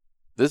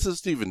This is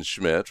Stephen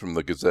Schmidt from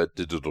the Gazette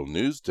Digital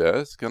News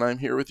Desk, and I'm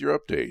here with your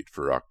update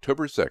for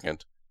October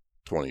 2nd,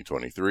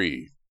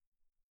 2023.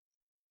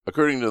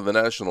 According to the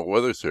National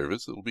Weather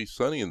Service, it will be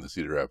sunny in the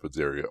Cedar Rapids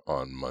area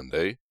on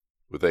Monday,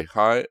 with a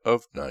high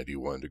of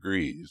 91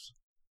 degrees.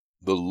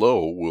 The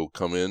low will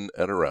come in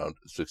at around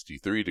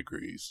 63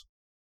 degrees.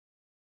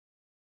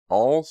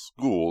 All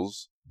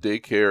schools,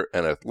 daycare,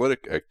 and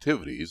athletic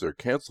activities are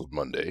canceled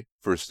Monday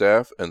for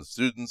staff and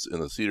students in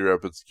the Cedar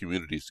Rapids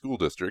Community School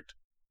District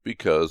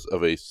because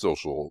of a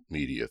social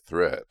media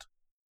threat.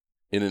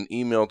 In an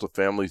email to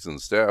families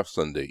and staff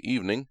Sunday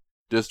evening,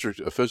 district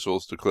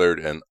officials declared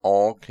an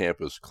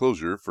all-campus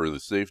closure for the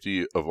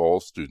safety of all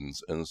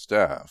students and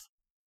staff.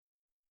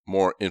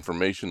 More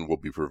information will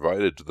be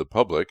provided to the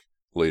public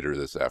later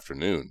this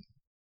afternoon.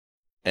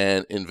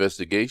 An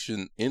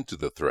investigation into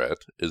the threat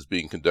is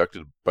being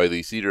conducted by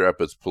the Cedar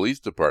Rapids Police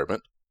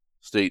Department,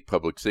 state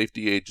public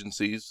safety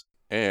agencies,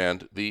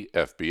 and the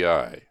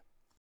FBI.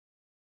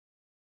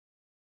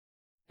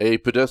 A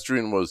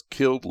pedestrian was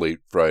killed late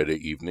Friday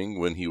evening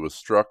when he was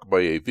struck by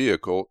a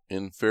vehicle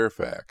in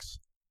Fairfax.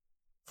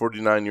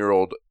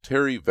 49-year-old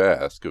Terry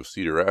Vask of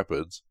Cedar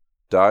Rapids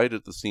died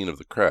at the scene of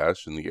the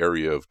crash in the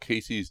area of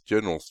Casey's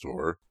General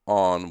Store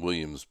on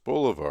Williams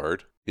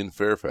Boulevard in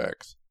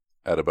Fairfax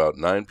at about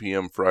 9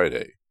 p.m.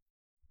 Friday.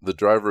 The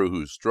driver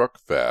who struck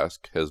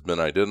Vask has been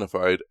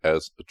identified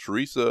as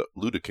Teresa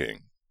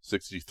Ludeking,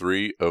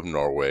 63, of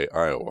Norway,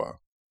 Iowa.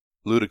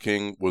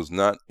 Ludeking was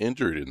not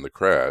injured in the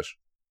crash,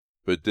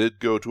 but did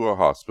go to a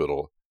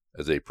hospital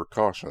as a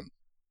precaution.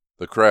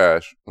 The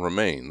crash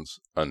remains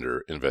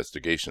under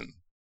investigation.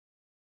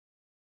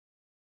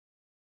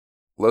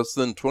 Less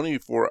than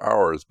 24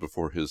 hours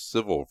before his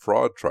civil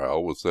fraud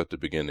trial was set to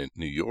begin in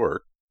New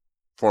York,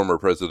 former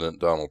President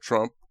Donald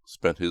Trump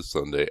spent his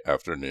Sunday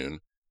afternoon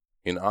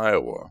in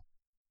Iowa.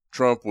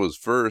 Trump was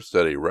first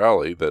at a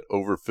rally that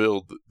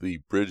overfilled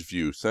the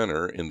Bridgeview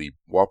Center in the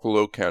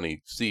Wapello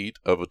County seat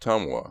of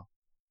Ottumwa,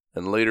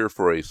 and later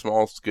for a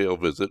small-scale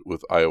visit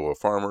with Iowa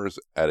farmers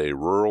at a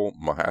rural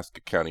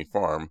Mahaska County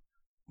farm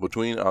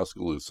between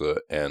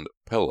Oskaloosa and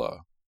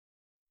Pella.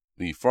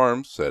 The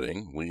farm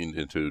setting leaned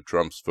into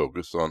Trump's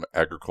focus on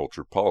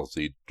agriculture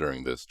policy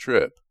during this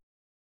trip.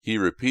 He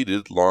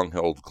repeated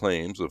long-held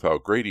claims of how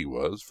great he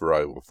was for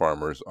Iowa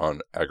farmers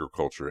on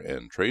agriculture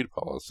and trade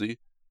policy,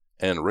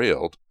 and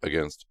railed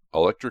against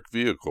electric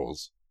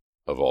vehicles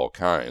of all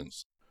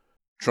kinds.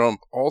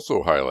 Trump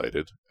also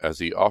highlighted, as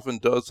he often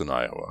does in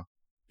Iowa,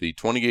 the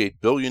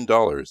 $28 billion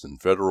in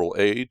federal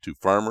aid to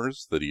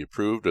farmers that he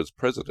approved as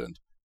president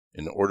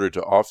in order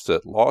to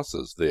offset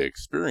losses they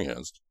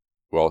experienced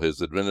while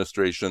his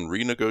administration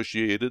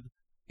renegotiated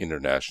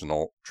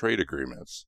international trade agreements.